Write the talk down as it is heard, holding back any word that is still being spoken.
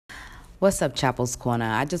What's up, Chapel's Corner?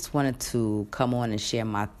 I just wanted to come on and share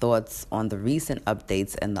my thoughts on the recent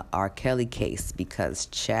updates in the R. Kelly case because,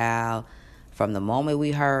 child, from the moment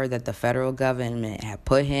we heard that the federal government had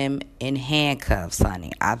put him in handcuffs,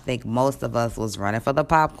 honey, I think most of us was running for the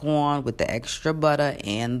popcorn with the extra butter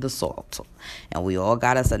and the salt. And we all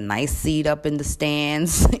got us a nice seat up in the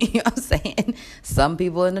stands, you know what I'm saying? Some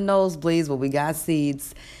people in the nosebleeds, but we got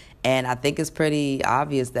seats. And I think it's pretty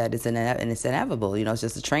obvious that it's inevitable. You know, it's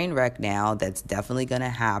just a train wreck now that's definitely going to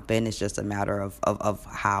happen. It's just a matter of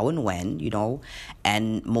how and when, you know,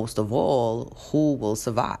 and most of all, who will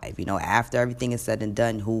survive. You know, after everything is said and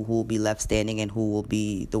done, who will be left standing and who will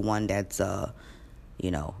be the one that's, got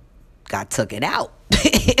taken out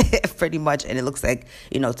pretty much. And it looks like,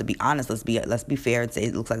 you know, to be honest, let's be fair and say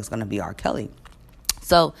it looks like it's going to be R. Kelly.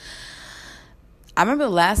 So I remember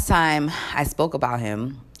the last time I spoke about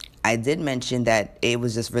him, I did mention that it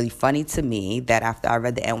was just really funny to me that after I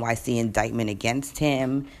read the NYC indictment against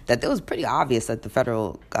him, that it was pretty obvious that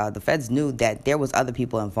the feds knew that there was other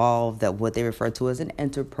people involved, that what they referred to as an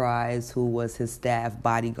enterprise, who was his staff,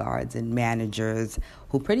 bodyguards, and managers,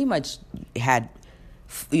 who pretty much had,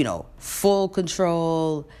 you know, full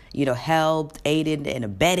control, you know, helped, aided, and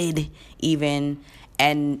abetted even.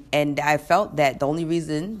 And I felt that the only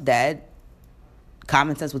reason that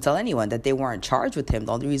common sense would tell anyone that they weren't charged with him,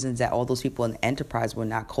 the only reasons that all those people in the enterprise were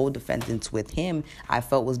not co-defendants with him, I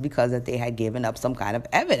felt was because that they had given up some kind of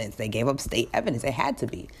evidence. They gave up state evidence. It had to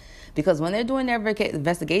be. Because when they're doing their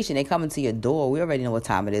investigation, they come into your door. We already know what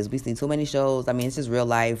time it is. We've seen too many shows. I mean, it's just real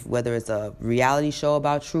life, whether it's a reality show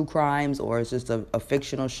about true crimes or it's just a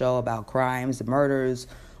fictional show about crimes, murders.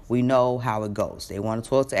 We know how it goes. They want to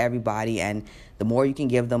talk to everybody, and the more you can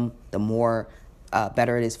give them, the more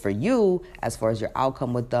better it is for you as far as your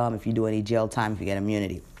outcome with them, if you do any jail time, if you get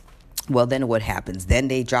immunity. Well, then what happens? Then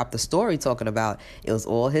they drop the story talking about it was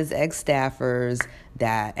all his ex-staffers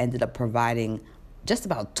that ended up providing just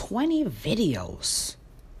about 20 videos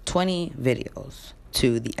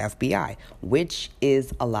to the FBI, which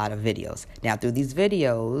is a lot of videos. Now, through these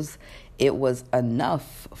videos, it was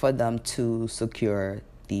enough for them to secure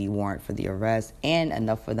the warrant for the arrest and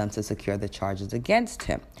enough for them to secure the charges against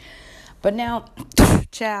him. But now,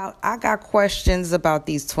 child, I got questions about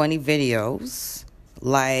these 20 videos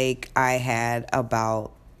like I had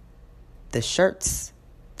about the shirts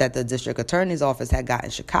that the district attorney's office had got in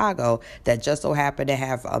Chicago that just so happened to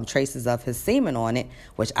have traces of his semen on it,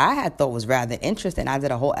 which I had thought was rather interesting. I did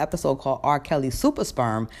a whole episode called R. Kelly Super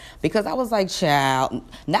Sperm because I was like, child,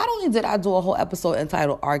 not only did I do a whole episode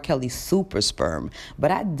entitled R. Kelly Super Sperm, but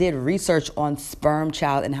I did research on sperm,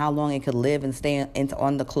 child, and how long it could live and stay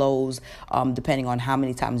on the clothes, depending on how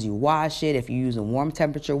many times you wash it, if you're using warm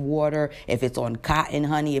temperature water, if it's on cotton,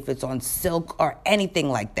 honey, if it's on silk or anything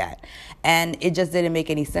like that. And it just didn't make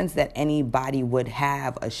any sense that anybody would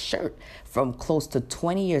have a shirt from close to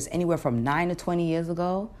 20 years, anywhere from 9 to 20 years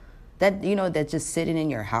ago, that, you know, that's just sitting in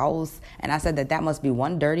your house. And I said that must be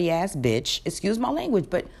one dirty ass bitch, excuse my language,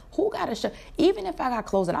 but who got a shirt? Even if I got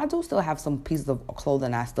clothes, and I do still have some pieces of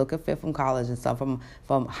clothing I still could fit from college and stuff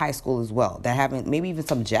from high school as well, that haven't, maybe even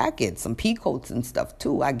some jackets, some pea coats and stuff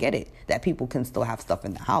too. I get it that people can still have stuff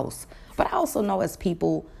in the house. But I also know as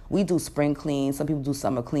people, we do spring clean, some people do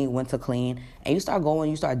summer clean, winter clean, and you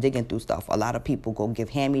start digging through stuff. A lot of people go give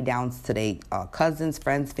hand-me-downs to their cousins,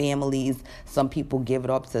 friends, families. Some people give it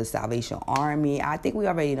up to the Salvation Army. I think we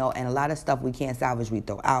already know, and a lot of stuff we can't salvage, we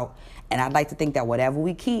throw out. And I'd like to think that whatever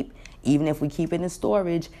we keep, even if we keep it in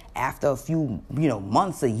storage, after a few,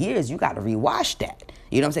 months or years, you got to rewash that.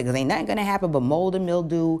 You know what I'm saying? Because ain't nothing going to happen but mold and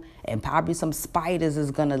mildew, and probably some spiders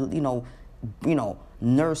is going to,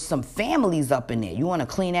 nurse some families up in there. You want to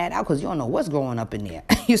clean that out because you don't know what's growing up in there.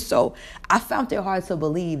 So I found it hard to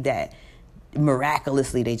believe that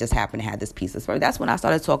miraculously they just happen to have this piece of sperm. That's when I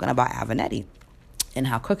started talking about Avenatti and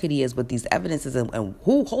how crooked he is with these evidences and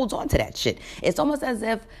who holds on to that shit. It's almost as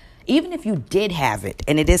if even if you did have it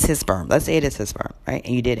and it is his sperm, let's say it is his sperm, right?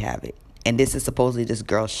 And you did have it. And this is supposedly this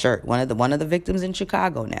girl's shirt, one of the victims in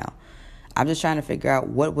Chicago now. I'm just trying to figure out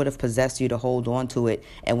what would have possessed you to hold on to it.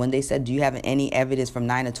 And when they said, do you have any evidence from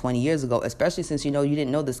 9 or 20 years ago, especially since, you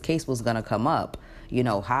didn't know this case was going to come up,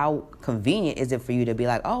 how convenient is it for you to be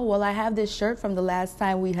like, oh, well, I have this shirt from the last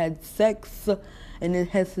time we had sex and it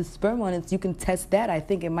has his sperm on it. You can test that. I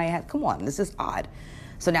think it might have. Come on, this is odd.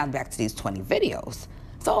 So now back to these 20 videos.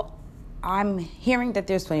 So I'm hearing that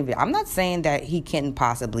there's 20 videos. I'm not saying that he can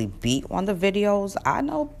possibly beat on the videos. I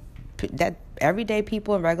know that everyday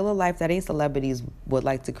people in regular life that ain't celebrities would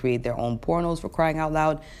like to create their own pornos, for crying out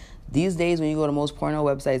loud. These days, when you go to most porno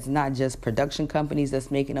websites, not just production companies that's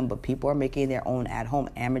making them, but people are making their own at-home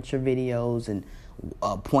amateur videos and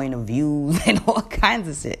point of views and all kinds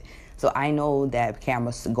of shit. So I know that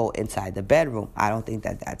cameras go inside the bedroom. I don't think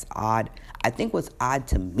that that's odd. I think what's odd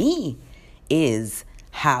to me is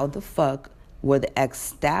how the fuck were the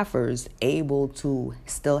ex-staffers able to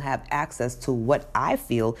still have access to what I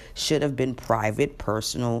feel should have been private,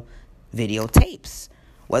 personal videotapes.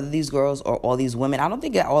 Whether these girls or all these women, I don't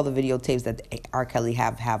think that all the videotapes that R. Kelly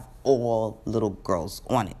have all little girls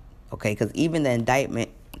on it, okay? Because even the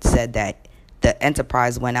indictment said that the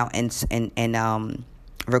enterprise went out and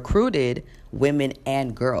recruited women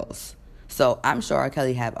and girls. So I'm sure R.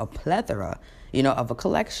 Kelly have a plethora, of a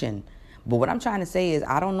collection. But what I'm trying to say is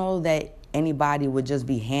I don't know that anybody would just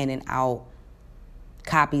be handing out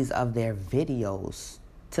copies of their videos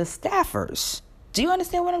to staffers. Do you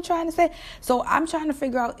understand what I'm trying to say? So I'm trying to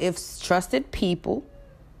figure out if trusted people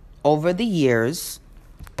over the years,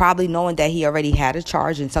 probably knowing that he already had a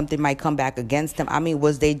charge and something might come back against him. I mean,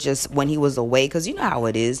 was they just when he was away? Because you know how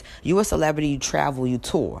it is. You a celebrity, you travel, you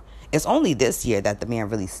tour. It's only this year that the man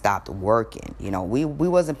really stopped working. We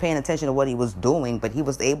wasn't paying attention to what he was doing, but he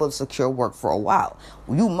was able to secure work for a while.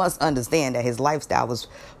 You must understand that his lifestyle was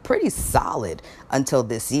pretty solid until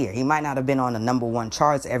this year. He might not have been on the number one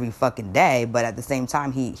charts every fucking day, but at the same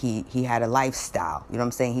time, he had a lifestyle. You know what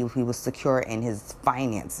I'm saying? He was secure in his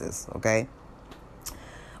finances, okay?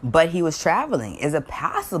 But he was traveling. Is it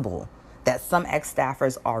possible that some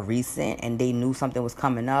ex-staffers are recent and they knew something was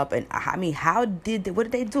coming up? And I mean, what did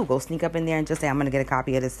they do? Go sneak up in there and just say, I'm going to get a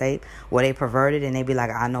copy of this tape? Were they perverted? And they be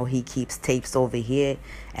like, I know he keeps tapes over here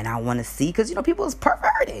and I want to see. Because, people is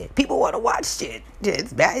perverted. People want to watch shit.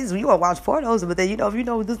 It's bad. You want to watch pornos. But then,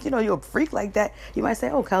 if you're a freak like that, you might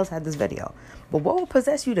say, oh, Kel's had this video. But what would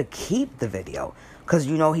possess you to keep the video? Because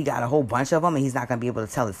he got a whole bunch of them and he's not going to be able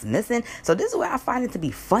to tell it's missing. So this is where I find it to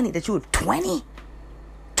be funny that you have 20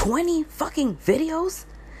 fucking videos.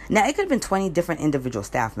 Now, it could have been 20 different individual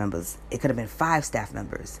staff members. It could have been 5 staff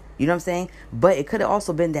members. You know what I'm saying? But it could have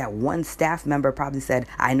also been that one staff member probably said,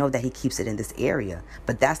 I know that he keeps it in this area.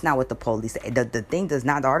 But that's not what the police say.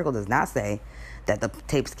 The article does not say that the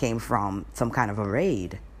tapes came from some kind of a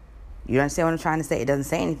raid. You understand what I'm trying to say? It doesn't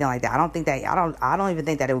say anything like that. I don't even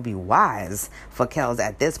think that it would be wise for Kells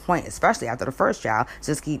at this point, especially after the first trial,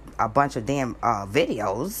 just keep a bunch of damn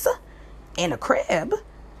videos in a crib.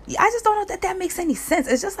 I just don't know that makes any sense.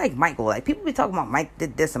 It's just like Michael. Like, people be talking about Mike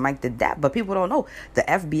did this and Mike did that, but people don't know the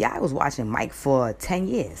FBI was watching Mike for 10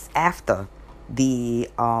 years after the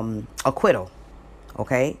acquittal.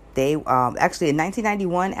 Okay, they actually in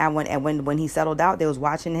 1991, and when he settled out, they was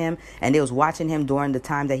watching him, and they was watching him during the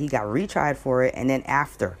time that he got retried for it, and then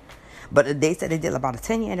after. But they said they did about a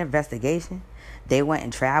 10-year investigation. They went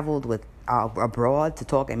and traveled with abroad to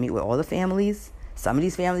talk and meet with all the families. Some of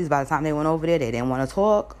these families, by the time they went over there, they didn't want to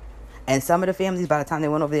talk. And some of the families, by the time they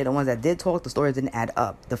went over there, the ones that did talk, the stories didn't add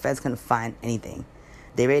up. The feds couldn't find anything.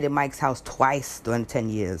 They raided Mike's house twice during the 10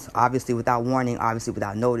 years. Obviously without warning, obviously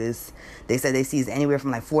without notice. They said they seized anywhere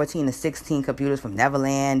from like 14 to 16 computers from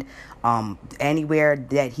Neverland. Anywhere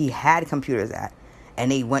that he had computers at.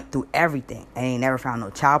 And they went through everything. And they never found no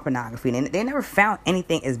child pornography. And they never found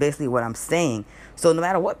anything, is basically what I'm saying. So no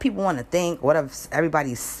matter what people want to think, what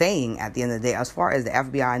everybody's saying at the end of the day, as far as the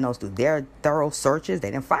FBI knows through their thorough searches,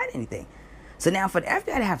 they didn't find anything. So now for the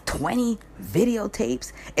FBI to have 20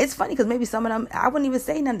 videotapes, it's funny because maybe some of them, I wouldn't even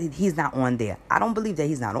say none that he's not on there. I don't believe that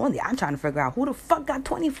he's not on there. I'm trying to figure out who the fuck got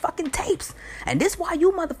 20 fucking tapes. And this why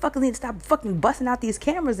you motherfuckers need to stop fucking busting out these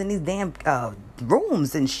cameras in these damn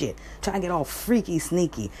rooms and shit. Trying to get all freaky,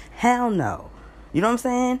 sneaky. Hell no. You know what I'm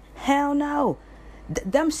saying? Hell no.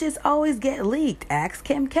 Them shits always get leaked. Ask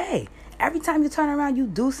Kim K. Every time you turn around, you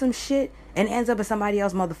do some shit and it ends up in somebody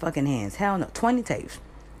else's motherfucking hands. Hell no. 20 tapes.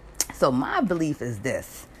 So my belief is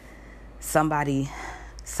this. Somebody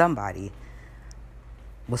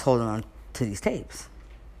was holding on to these tapes.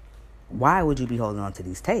 Why would you be holding on to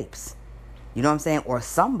these tapes? You know what I'm saying? Or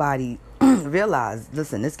somebody realized,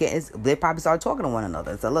 listen, they probably started talking to one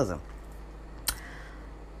another. So listen,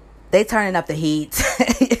 they turning up the heat.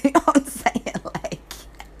 You know what I'm saying? Like,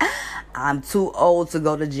 I'm too old to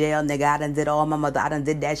go to jail, nigga. I done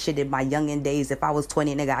did that shit in my youngin' days. If I was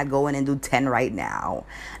 20, nigga, I'd go in and do 10 right now.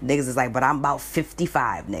 Niggas is like, but I'm about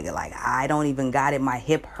 55, nigga. Like, I don't even got it. My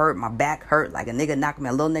hip hurt, my back hurt. Like, a little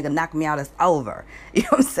nigga knocked me out, it's over. You know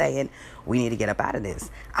what I'm saying? We need to get up out of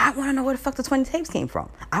this. I want to know where the fuck the 20 tapes came from.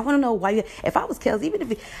 I want to know why if I was Kells,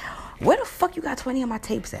 where the fuck you got 20 of my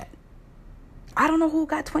tapes at? I don't know who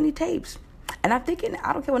got 20 tapes. And I'm thinking,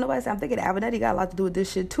 I don't care what nobody says, I'm thinking Avenatti got a lot to do with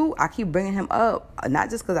this shit too. I keep bringing him up,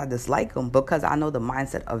 not just because I dislike him, but because I know the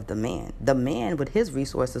mindset of the man. The man with his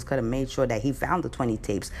resources could have made sure that he found the 20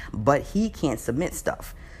 tapes, but he can't submit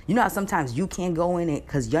stuff. You know how sometimes you can't go in it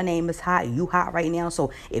because your name is hot, you hot right now.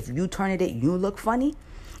 So if you turn it, you look funny,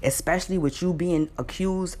 especially with you being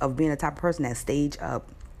accused of being the type of person that stage up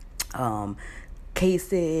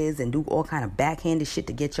cases and do all kind of backhanded shit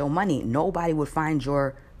to get your money. Nobody would find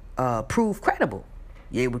your proof credible.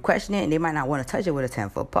 They would question it and they might not want to touch it with a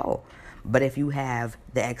 10-foot pole. But if you have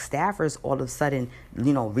the ex-staffers all of a sudden,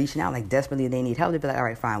 reaching out like desperately they need help, they'd be like, all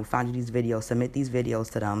right, fine, we found you these videos, submit these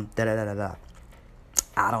videos to them, da-da-da-da-da.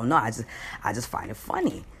 I don't know. I just find it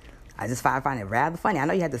funny. I just find it rather funny. I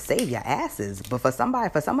know you had to save your asses, but for some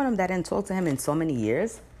of them that didn't talk to him in so many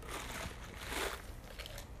years,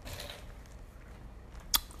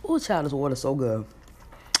 oh, child, this water so good.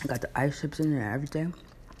 I got the ice chips in there and everything.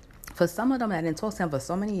 For some of them that didn't talk to him for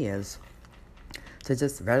so many years, to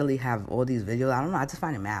just readily have all these videos, I don't know. I just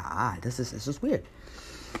find it mad odd. It's just weird.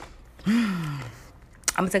 I'm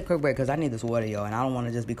gonna take a quick break because I need this water, yo, and I don't want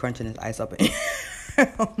to just be crunching this ice up.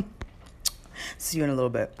 See you in a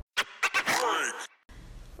little bit.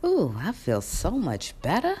 Ooh, I feel so much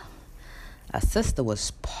better. A sister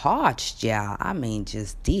was parched, y'all. I mean,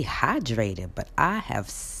 just dehydrated. But I have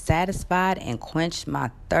satisfied and quenched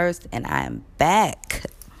my thirst, and I am back.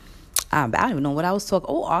 I don't even know what I was talking.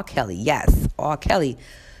 Oh, R. Kelly. Yes, R. Kelly.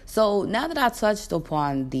 So now that I touched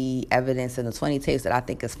upon the evidence in the 20 tapes that I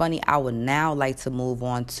think is funny, I would now like to move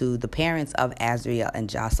on to the parents of Azriel and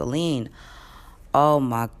Jocelyn. Oh,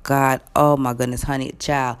 my God. Oh, my goodness, honey.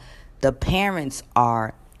 Child, the parents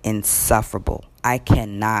are insufferable. I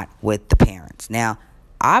cannot with the parents. Now,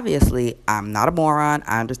 obviously, I'm not a moron.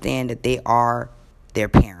 I understand that they are their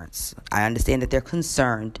parents. I understand that they're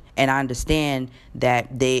concerned, and I understand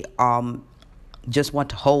that they just want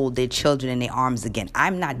to hold their children in their arms again.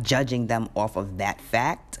 I'm not judging them off of that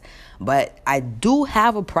fact, but I do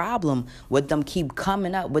have a problem with them keep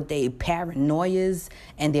coming up with their paranoias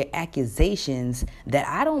and their accusations that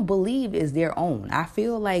I don't believe is their own. I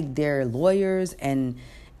feel like they're lawyers, and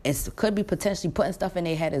it could be potentially putting stuff in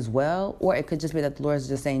their head as well, or it could just be that the lawyers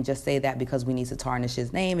are just saying, just say that because we need to tarnish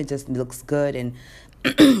his name. It just looks good, and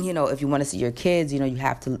if you want to see your kids, you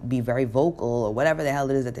have to be very vocal or whatever the hell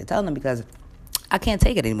it is that they're telling them, because I can't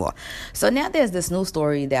take it anymore. So now there's this new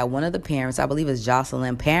story that one of the parents, I believe it's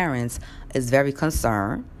Jocelyn's parents, is very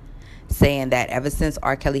concerned, saying that ever since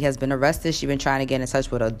R. Kelly has been arrested, she's been trying to get in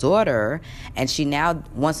touch with her daughter, and she now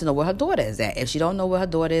wants to know where her daughter is at. If she don't know where her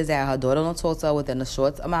daughter is at, her daughter don't talk to her within a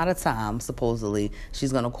short amount of time, supposedly,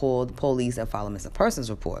 she's going to call the police and file a missing persons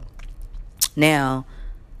report. Now,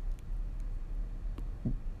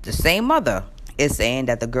 the same mother is saying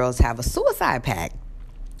that the girls have a suicide pact,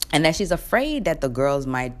 and that she's afraid that the girls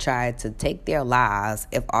might try to take their lives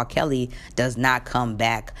if R. Kelly does not come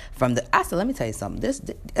back from the... I said, let me tell you something.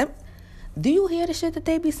 Do you hear the shit that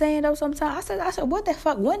they be saying though sometimes? I said, what the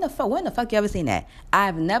fuck? When the fuck you ever seen that?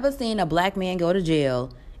 I've never seen a black man go to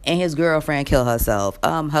jail and his girlfriend kill herself.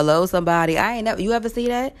 Hello, somebody. You ever see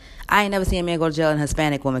that? I ain't never seen a man go to jail and a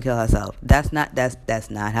Hispanic woman kill herself. That's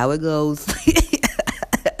not how it goes.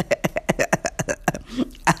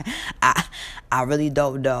 I really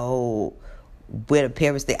don't know where the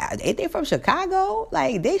parents ain't they from Chicago?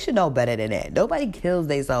 Like, they should know better than that. Nobody kills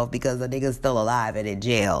themselves because the nigga's still alive and in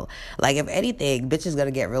jail. Like, if anything, bitch is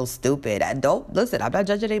gonna get real stupid. I'm not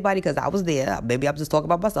judging anybody because I was there. Maybe I'm just talking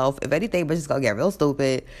about myself. If anything, bitch is gonna get real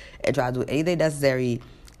stupid and try to do anything necessary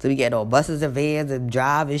to be getting on buses and vans and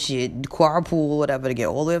drive and shit, carpool, whatever, to get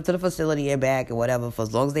all the way up to the facility and back and whatever for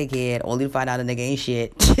as long as they can, only to find out the nigga ain't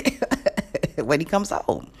shit when he comes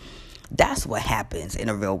home. That's what happens in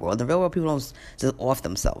the real world. In the real world, people don't just off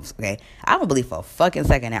themselves, okay? I don't believe for a fucking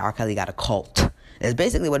second that R. Kelly got a cult. That's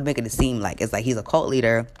basically what making it seem like. It's like he's a cult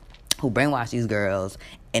leader who brainwashed these girls.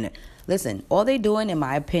 And listen, all they doing, in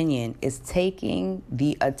my opinion, is taking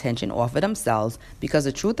the attention off of themselves, because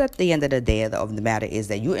the truth at the end of the day of the matter is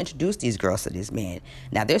that you introduce these girls to this man.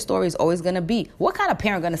 Now, their story is always going to be, what kind of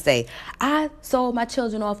parent going to say, I sold my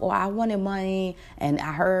children off, or I wanted money, and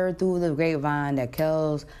I heard through the grapevine that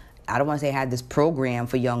Kells... I don't want to say had this program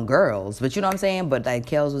for young girls, but you know what I'm saying? But like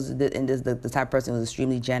Kells was the type of person who was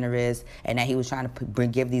extremely generous, and that he was trying to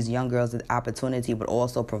give these young girls the opportunity, but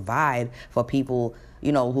also provide for people,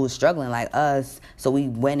 who are struggling like us. So we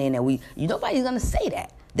went in and nobody's going to say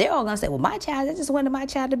that. They're all going to say, well, I just wanted my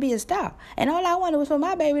child to be a star. And all I wanted was for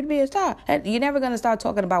my baby to be a star. And you're never going to start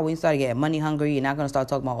talking about when you started getting money hungry. You're not going to start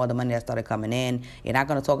talking about all the money that started coming in. You're not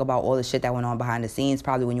going to talk about all the shit that went on behind the scenes,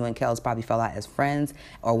 probably when you and Kells probably fell out as friends,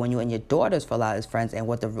 or when you and your daughters fell out as friends, and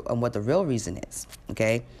what the real reason is,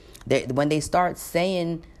 okay? When they start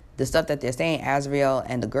saying the stuff that they're saying, Azriel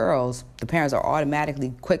and the girls, the parents are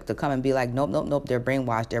automatically quick to come and be like, nope, they're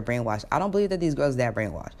brainwashed. I don't believe that these girls are that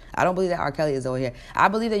brainwashed. I don't believe that R. Kelly is over here. I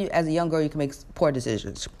believe that you, as a young girl, you can make poor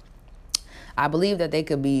decisions. I believe that they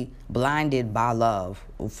could be blinded by love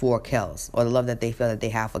for Kels, or the love that they feel that they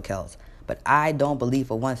have for Kels. But I don't believe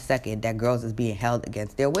for 1 second that girls is being held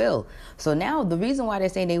against their will. So now the reason why they're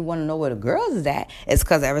saying they want to know where the girls is at is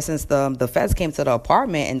because ever since the feds came to the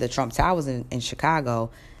apartment in the Trump Towers in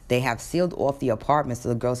Chicago, they have sealed off the apartment so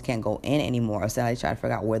the girls can't go in anymore. So they try to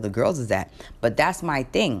figure out where the girls is at. But that's my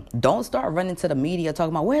thing. Don't start running to the media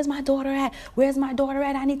talking about, where's my daughter at?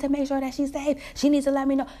 I need to make sure that she's safe. She needs to let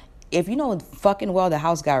me know. If you know fucking well the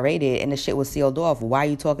house got raided and the shit was sealed off, why are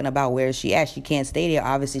you talking about where is she at? She can't stay there.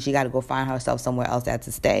 Obviously, she got to go find herself somewhere else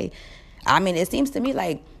to stay. I mean, it seems to me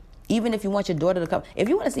like even if you want your daughter to come, if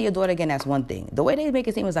you want to see your daughter again, that's one thing. The way they make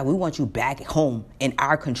it seem is like, we want you back home in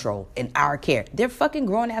our control, in our care. They're fucking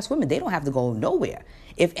grown-ass women. They don't have to go nowhere.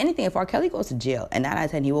 If anything, if R. Kelly goes to jail, and 9 out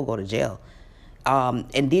of 10, he will go to jail, and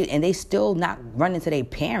they still not running to their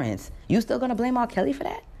parents, you still going to blame R. Kelly for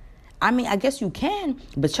that? I mean, I guess you can,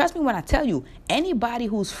 but trust me when I tell you, anybody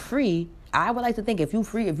who's free, I would like to think if you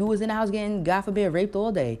was in the house getting, God forbid, raped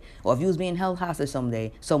all day, or if you was being held hostage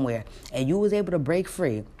somewhere, and you was able to break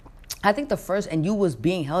free, I think and you was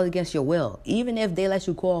being held against your will, even if they let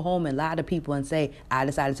you call home and lie to people and say, I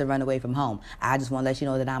decided to run away from home. I just want to let you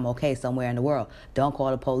know that I'm okay somewhere in the world. Don't call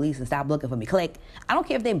the police and stop looking for me. Click. I don't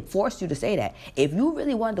care if they forced you to say that. If you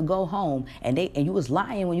really wanted to go home and you was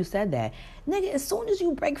lying when you said that, nigga, as soon as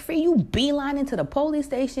you break free, you beeline into the police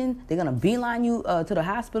station. They're going to beeline you to the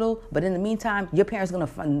hospital. But in the meantime, your parents are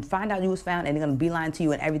going to find out you was found and they're going to beeline to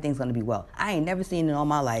you and everything's going to be well. I ain't never seen it all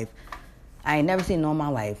my life.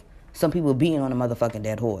 Some people beating on a motherfucking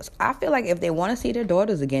dead horse. I feel like if they want to see their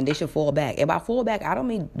daughters again, they should fall back. If I fall back, I don't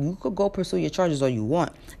mean you could go pursue your charges all you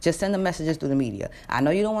want. Just send them messages through the media. I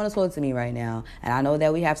know you don't want to talk to me right now, and I know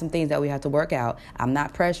that we have some things that we have to work out. I'm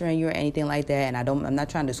not pressuring you or anything like that, and I'm not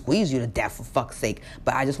trying to squeeze you to death for fuck's sake.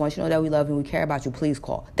 But I just want you to know that we love you and we care about you. Please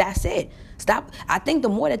call. That's it. Stop. I think the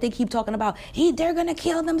more that they keep talking about, they're gonna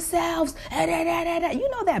kill themselves. You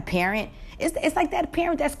know that parent. It's like that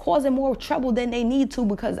parent that's causing more trouble than they need to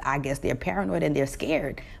because I guess they're paranoid and they're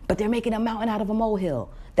scared, but they're making a mountain out of a molehill.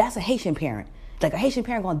 That's a Haitian parent. Like a Haitian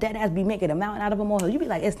parent gonna dead ass be making a mountain out of a molehill. You be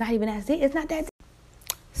like, it's not even that deep. It's not that deep.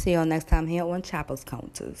 See y'all next time here on Choppers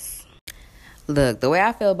Counters. Look, the way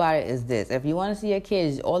I feel about it is this. If you want to see your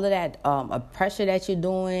kids, all of that pressure that you're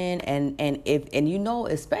doing, and you know,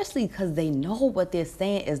 especially because they know what they're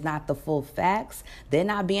saying is not the full facts, they're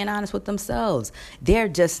not being honest with themselves. They're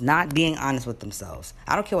just not being honest with themselves.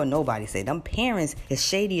 I don't care what nobody say. Them parents is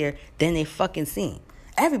shadier than they fucking seem.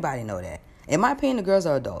 Everybody know that. In my opinion, the girls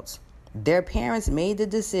are adults. Their parents made the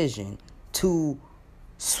decision to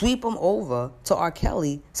sweep them over to R.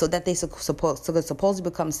 Kelly so that they supposedly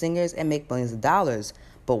become singers and make millions of dollars.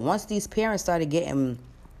 But once these parents started getting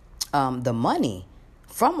the money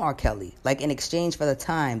from R. Kelly, like in exchange for the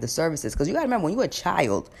time, the services, because you got to remember, when you're a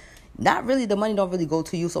child, not really, the money don't really go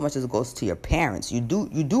to you so much as it goes to your parents. You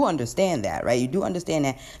do understand that, right? You do understand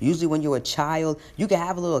that usually when you're a child, you can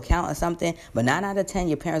have a little account or something, but 9 out of 10,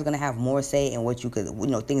 your parents going to have more say in what you could,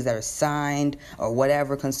 things that are signed or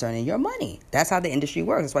whatever concerning your money. That's how the industry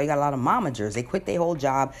works. That's why you got a lot of momagers. They quit their whole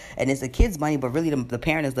job and it's the kid's money, but really the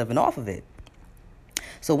parent is living off of it.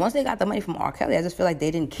 So once they got the money from R. Kelly, I just feel like they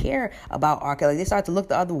didn't care about R. Kelly. They started to look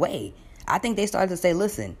the other way. I think they started to say,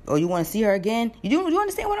 listen, you want to see her again? You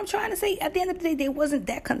understand what I'm trying to say? At the end of the day, they wasn't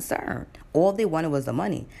that concerned. All they wanted was the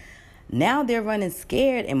money. Now they're running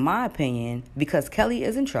scared, in my opinion, because Kelly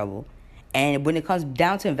is in trouble. And when it comes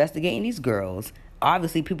down to investigating these girls,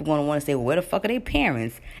 obviously people going to want to say, well, where the fuck are their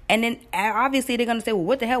parents? And then obviously they're going to say, well,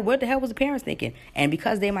 what the hell was the parents thinking? And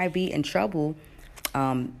because they might be in trouble,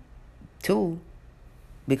 too,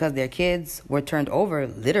 because their kids were turned over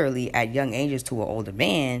literally at young ages to an older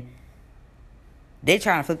man, they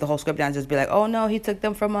trying to flip the whole script down and just be like, oh, no, he took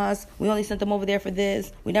them from us. We only sent them over there for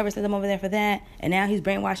this. We never sent them over there for that. And now he's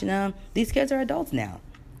brainwashing them. These kids are adults now.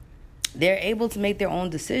 They're able to make their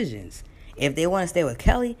own decisions. If they want to stay with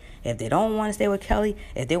Kelly, if they don't want to stay with Kelly,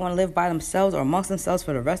 if they want to live by themselves or amongst themselves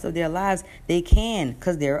for the rest of their lives, they can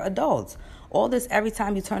because they're adults. All this, every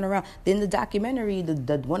time you turn around. Then the documentary,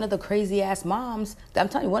 one of the crazy-ass moms, I'm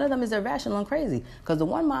telling you, one of them is irrational and crazy. Because the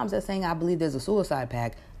one mom's that's saying, I believe there's a suicide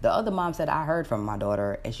pact, The other mom said, I heard from my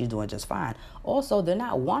daughter and she's doing just fine. Also, they're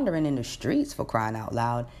not wandering in the streets, for crying out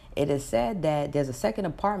loud. It is said that there's a second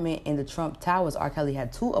apartment in the Trump Towers. R. Kelly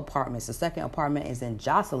had 2 apartments. The second apartment is in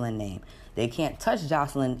Jocelyn's name. They can't touch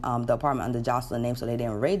Jocelyn, the apartment under Jocelyn's name, so they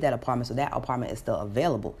didn't raid that apartment, so that apartment is still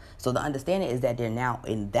available. So the understanding is that they're now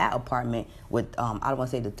in that apartment with, I don't want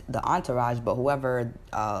to say the entourage, but whoever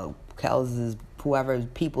whoever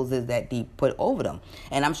people's is that he put over them.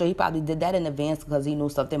 And I'm sure he probably did that in advance because he knew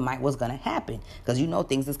something was going to happen. Because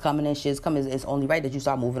things is coming and shit's coming. It's only right that you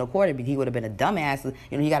start moving accordingly. He would have been a dumbass.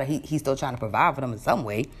 He's still trying to provide for them in some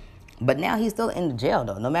way. But now he's still in the jail,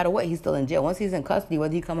 though. No matter what, he's still in jail. Once he's in custody,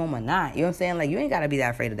 whether he come home or not, you know what I'm saying? Like, you ain't got to be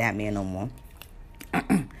that afraid of that man no more.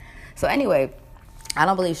 So anyway, I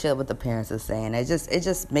don't believe shit what the parents are saying. It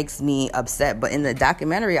just makes me upset. But in the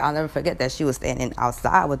documentary, I'll never forget that she was standing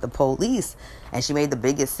outside with the police and she made the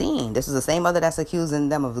biggest scene. This is the same mother that's accusing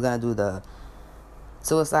them of going to do the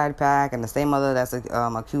suicide pact, and the same mother that's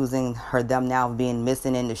accusing them now of being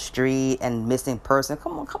missing in the street and missing person.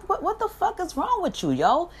 Come on, what the fuck is wrong with you,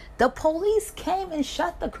 yo? The police came and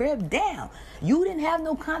shut the crib down. You didn't have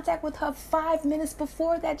no contact with her 5 minutes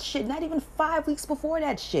before that shit, not even 5 weeks before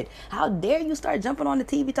that shit. How dare you start jumping on the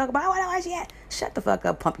TV talking about, where she at? Shut the fuck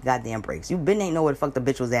up, pump your goddamn brakes. You ain't know where the fuck the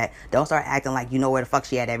bitch was at. Don't start acting like you know where the fuck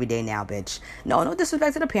she at every day now, bitch. No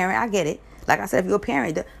disrespect to the parent, I get it. Like I said, if you're a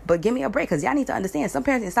parent, but give me a break, because y'all need to understand, some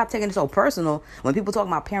parents need to stop taking it so personal. When people talk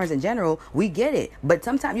about parents in general, we get it. But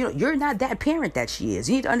sometimes, you're not that parent that she is.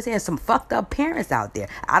 You need to understand some fucked up parents out there.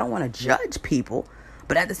 I don't want to judge people.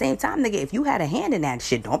 But at the same time, nigga, if you had a hand in that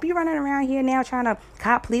shit, don't be running around here now trying to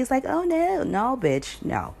cop please like, oh, no, bitch,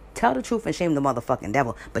 no. Tell the truth and shame the motherfucking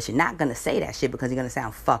devil. But you're not going to say that shit because you're going to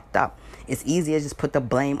sound fucked up. It's easier to just put the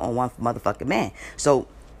blame on one motherfucking man. So,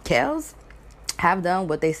 Kels have done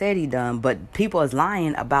what they said he done, but people is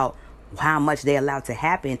lying about how much they allowed to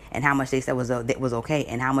happen and how much they said was okay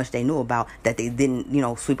and how much they knew about that they didn't,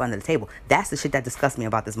 sweep under the table. That's the shit that disgusts me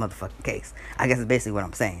about this motherfucking case. I guess it's basically what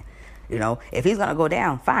I'm saying. If he's gonna go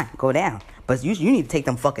down, fine, go down. But you need to take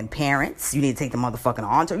them fucking parents. You need to take the motherfucking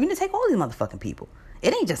aunts. You need to take all these motherfucking people.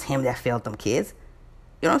 It ain't just him that failed them kids.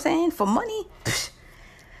 You know what I'm saying? For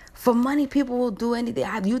money, people will do anything.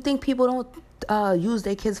 You think people don't use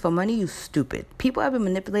their kids for money? You stupid. People have been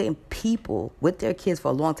manipulating people with their kids for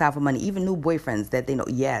a long time for money. Even new boyfriends that they know.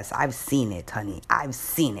 Yes, I've seen it, honey. I've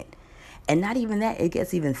seen it. And not even that, it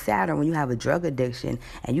gets even sadder when you have a drug addiction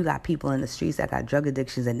and you got people in the streets that got drug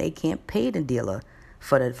addictions and they can't pay the dealer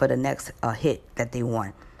for the next hit that they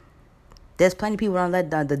want. There's plenty of people that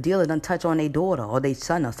don't let the dealer touch on their daughter or their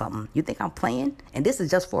son or something. You think I'm playing? And this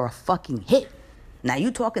is just for a fucking hit. Now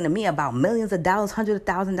you talking to me about millions of dollars,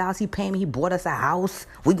 $100,000 he paid me. He bought us a house.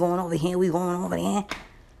 We going over here. We going over there.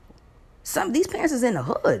 Some of these parents is in the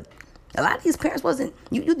hood. A lot of these parents wasn't.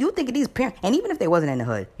 You think of these parents, and even if they wasn't in the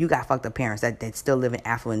hood, you got fucked up parents that still live in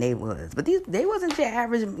affluent neighborhoods. But they wasn't your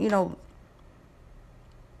average.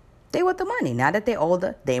 They want the money. Now that they're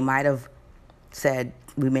older, they might have said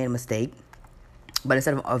we made a mistake. But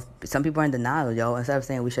instead of some people are in denial, yo. Instead of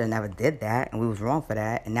saying we should have never did that and we was wrong for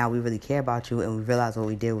that, and now we really care about you and we realize what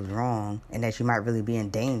we did was wrong and that you might really be in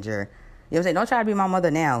danger. You know what I'm saying? Don't try to be my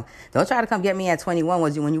mother now. Don't try to come get me at 21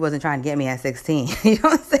 when you wasn't trying to get me at 16. You know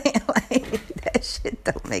what I'm saying? Like, that shit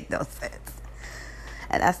don't make no sense.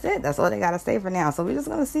 And that's it. That's all they got to say for now. So we're just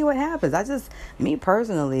going to see what happens. Me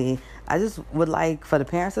personally, I just would like for the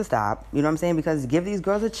parents to stop. You know what I'm saying? Because give these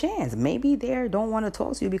girls a chance. Maybe they don't want to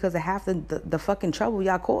talk to you because of half the fucking trouble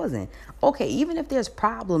y'all causing. Okay, even if there's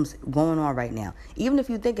problems going on right now, even if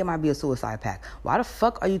you think it might be a suicide pact, why the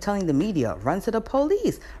fuck are you telling the media? Run to the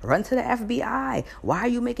police. Run to the FBI. Why are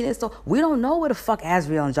you making it so? We don't know where the fuck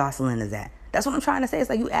Azriel and Jocelyn is at. That's what I'm trying to say. It's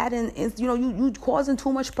like you adding, you causing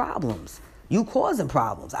too much problems. You causing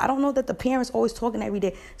problems. I don't know that the parents always talking every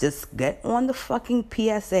day. Just get on the fucking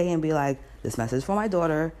PSA and be like, this message is for my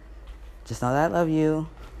daughter. Just know that I love you.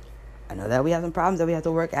 I know that we have some problems that we have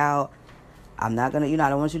to work out. I'm not going to, I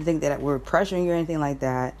don't want you to think that we're pressuring you or anything like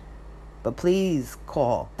that. But please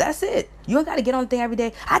call. That's it. You don't got to get on the thing every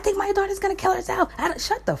day. I think my daughter's going to kill herself.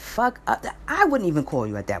 Shut the fuck up. I wouldn't even call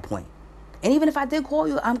you at that point. And even if I did call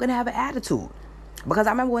you, I'm going to have an attitude. Because I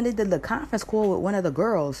remember when they did the conference call with one of the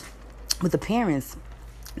girls, with the parents,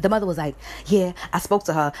 the mother was like, yeah, I spoke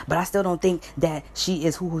to her, but I still don't think that she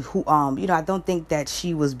is I don't think that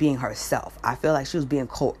she was being herself. I feel like she was being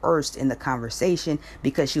coerced in the conversation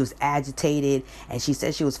because she was agitated, and she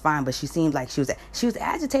said she was fine, but she seemed like she was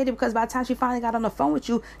agitated because by the time she finally got on the phone with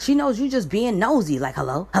you, she knows you just being nosy, like,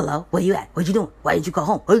 hello, where you at? What you doing? Why did you go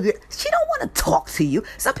home? She don't want to talk to you.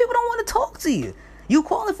 Some people don't want to talk to you. You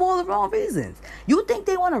calling for all the wrong reasons. You think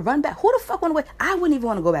they want to run back? Who the fuck want to wait? I wouldn't even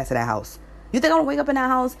want to go back to that house. You think I want to wake up in that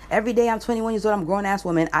house every day? I'm 21 years old. I'm a grown-ass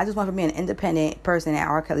woman. I just want to be an independent person at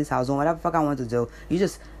R. Kelly's house doing whatever the fuck I want to do. You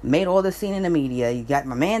just made all the scene in the media. You got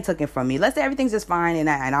my man took it from me. Let's say everything's just fine and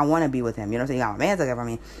I want to be with him. You know what I'm saying? You got my man took it from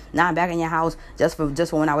me. Now I'm back in your house just for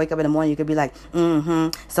when I wake up in the morning. You could be like,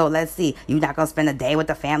 so let's see. You not going to spend a day with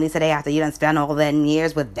the family today after you done spent all that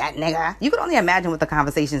years with that nigga? You can only imagine what the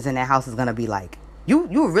conversations in that house is going to be like.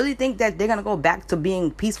 You really think that they're going to go back to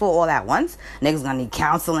being peaceful all at once? Niggas going to need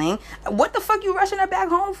counseling. What the fuck you rushing her back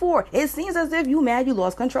home for? It seems as if you mad you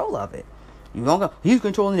lost control of it. You gonna go, he's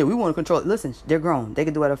controlling it. We want to control it. Listen, they're grown. They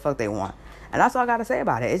can do whatever the fuck they want. And that's all I got to say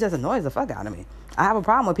about it. It just annoys the fuck out of me. I have a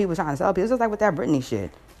problem with people trying to sell people. It's just like with that Britney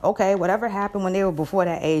shit. Okay, whatever happened when they were before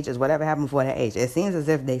that age is whatever happened before that age. It seems as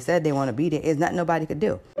if they said they want to be there. It's nothing nobody could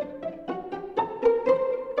do.